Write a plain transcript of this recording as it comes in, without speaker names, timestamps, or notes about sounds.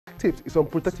tips is on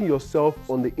protecting yourself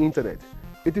on the internet.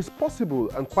 It is possible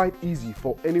and quite easy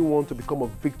for anyone to become a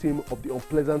victim of the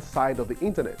unpleasant side of the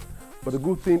internet. But the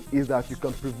good thing is that you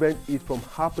can prevent it from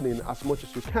happening as much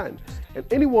as you can. And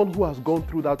anyone who has gone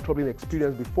through that troubling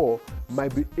experience before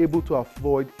might be able to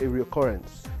avoid a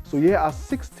reoccurrence. So here are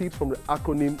 6 tips from the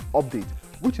acronym UPDATE,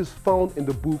 which is found in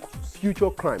the book Future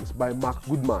Crimes by Mark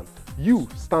Goodman. U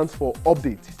stands for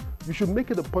update. You should make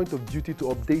it a point of duty to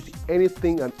update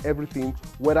anything and everything,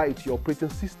 whether it's your operating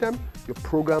system, your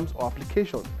programs or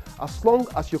applications. As long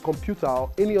as your computer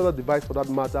or any other device for that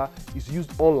matter is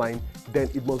used online, then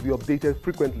it must be updated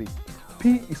frequently.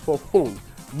 P is for phone.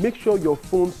 Make sure your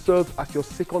phone serves as your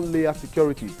second layer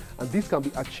security, and this can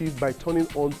be achieved by turning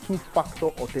on two-factor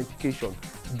authentication.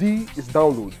 D is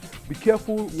download. Be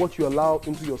careful what you allow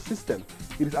into your system.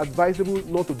 It is advisable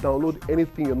not to download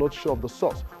anything you're not sure of the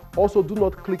source. Also, do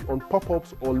not click on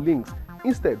pop-ups or links.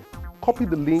 Instead, copy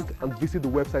the link and visit the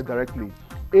website directly.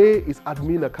 A is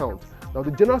admin account. Now,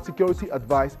 the general security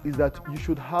advice is that you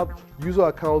should have user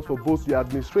accounts for both the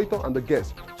administrator and the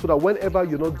guest, so that whenever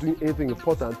you're not doing anything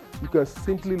important, you can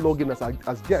simply log in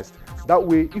as guest. That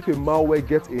way, if a malware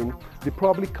gets in, they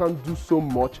probably can't do so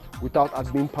much without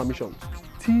admin permission.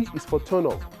 T is for turn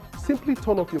off. Simply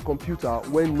turn off your computer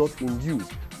when not in use.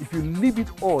 If you leave it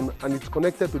on and it's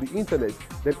connected to the internet,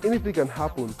 then anything can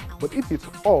happen. But if it's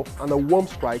off and a worm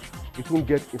strikes, it won't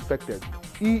get infected.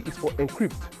 E is for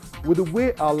encrypt. With the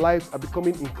way our lives are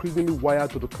becoming increasingly wired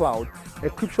to the cloud,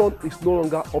 encryption is no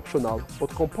longer optional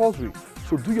but compulsory.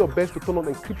 So do your best to turn on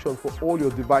encryption for all your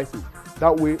devices.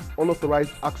 That way,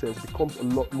 unauthorized access becomes a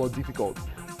lot more difficult.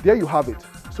 There you have it.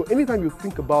 So anytime you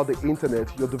think about the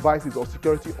internet, your devices or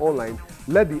security online,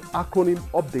 let the acronym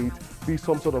UPDATE be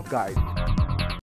some sort of guide.